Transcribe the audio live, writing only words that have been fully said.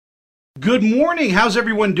Good morning. How's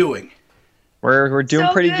everyone doing? We're doing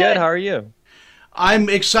So pretty good. good. How are you? I'm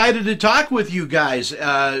excited to talk with you guys.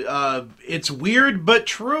 It's weird but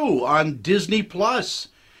true on Disney Plus.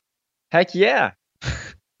 Heck yeah.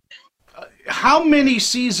 How many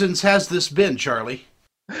seasons has this been, Charlie?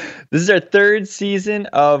 This is our third season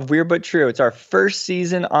of Weird But True. It's our first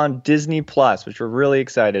season on Disney Plus, which we're really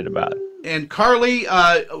excited about. And Carly,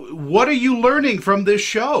 what are you learning from this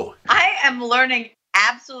show? I am learning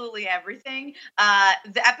absolutely everything.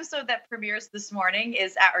 The episode that premieres this morning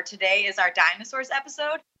today is our dinosaurs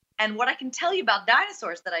episode. And what I can tell you about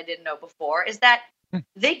dinosaurs that I didn't know before is that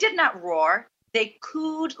they did not roar. They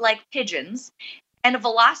cooed like pigeons. And a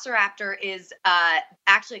velociraptor is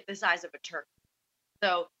actually the size of a turkey.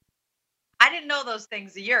 So I didn't know those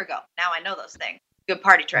things a year ago. Now I know those things. Good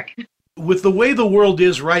party trick. With the way the world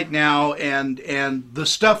is right now and the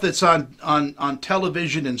stuff that's on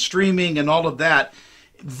television and streaming and all of that,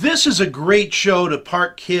 this is a great show to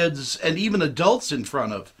park kids and even adults in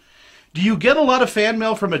front of. Do you get a lot of fan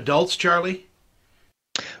mail from adults, Charlie?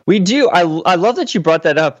 We do. I love that you brought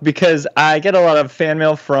that up because I get a lot of fan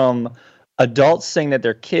mail from adults saying that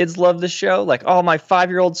their kids love the show. Like, oh, my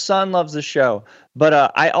 5-year-old son loves the show.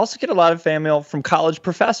 But I also get a lot of fan mail from college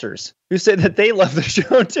professors who say that they love the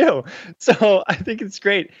show too. So I think it's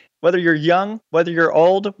great. Whether you're young, whether you're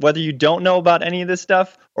old, whether you don't know about any of this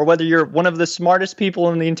stuff, or whether you're one of the smartest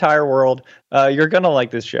people in the entire world, you're going to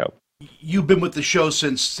like this show. You've been with the show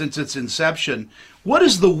since its inception. What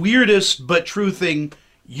is the weirdest but true thing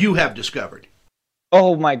you have discovered?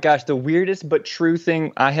 Oh my gosh, the weirdest but true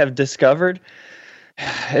thing I have discovered.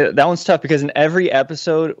 That one's tough because in every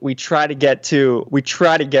episode we try to get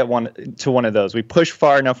one of those. We push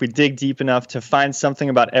far enough, we dig deep enough to find something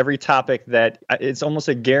about every topic that it's almost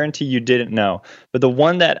a guarantee you didn't know. But the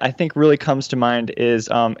one that I think really comes to mind is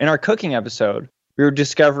in our cooking episode, we were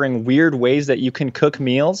discovering weird ways that you can cook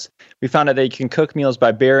meals. We found out that you can cook meals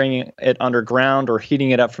by burying it underground or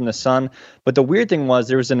heating it up from the sun. But the weird thing was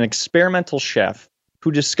there was an experimental chef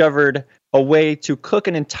who discovered a way to cook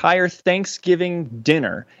an entire Thanksgiving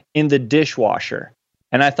dinner in the dishwasher.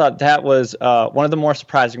 And I thought that was one of the more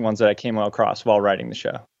surprising ones that I came across while writing the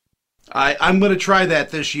show. I'm going to try that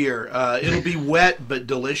this year. It'll be wet but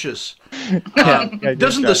delicious.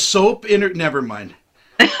 Doesn't the soap never mind.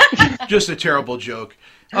 Just a terrible joke.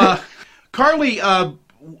 Carly,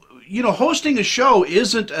 hosting a show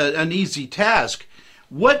isn't an easy task.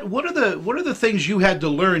 What are the things you had to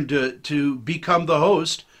learn to become the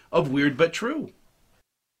host of Weird But True?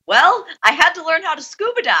 Well, I had to learn how to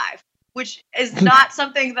scuba dive, which is not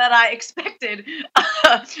something that I expected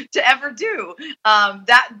to ever do.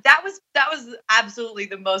 That was absolutely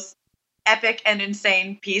the most epic and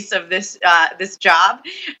insane piece of this job.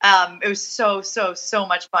 It was so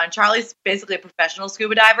much fun. Charlie's basically a professional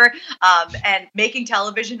scuba diver, and making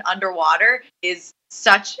television underwater is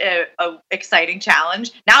such a exciting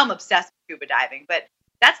challenge. Now I'm obsessed with scuba diving, but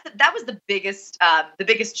that was the biggest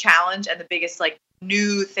challenge and the biggest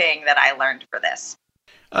new thing that I learned for this.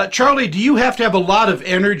 Charlie, do you have to have a lot of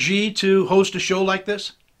energy to host a show like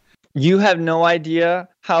this? You have no idea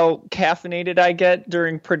how caffeinated I get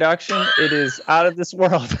during production. It is out of this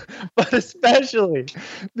world, but especially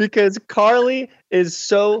because Carly is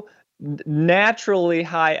so naturally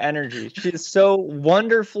high energy. She is so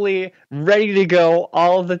wonderfully ready to go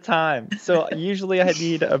all the time. So usually I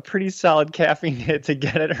need a pretty solid caffeine hit to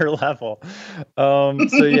get at her level.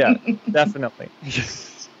 So yeah, definitely.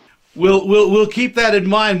 We'll keep that in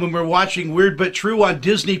mind when we're watching Weird But True on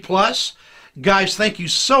Disney Plus. Guys, thank you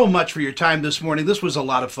so much for your time this morning. This was a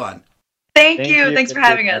lot of fun. Thank you. Thanks for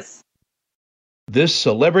having us. This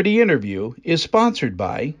celebrity interview is sponsored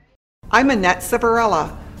by... I'm Annette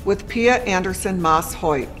Civarella with Pia Anderson Moss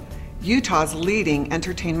Hoyt, Utah's leading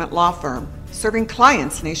entertainment law firm, serving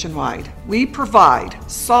clients nationwide. We provide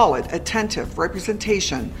solid, attentive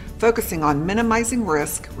representation focusing on minimizing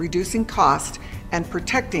risk, reducing cost, and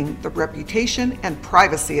protecting the reputation and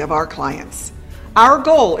privacy of our clients. Our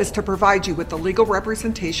goal is to provide you with the legal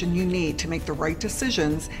representation you need to make the right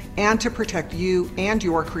decisions and to protect you and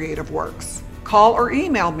your creative works. Call or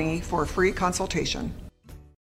email me for a free consultation.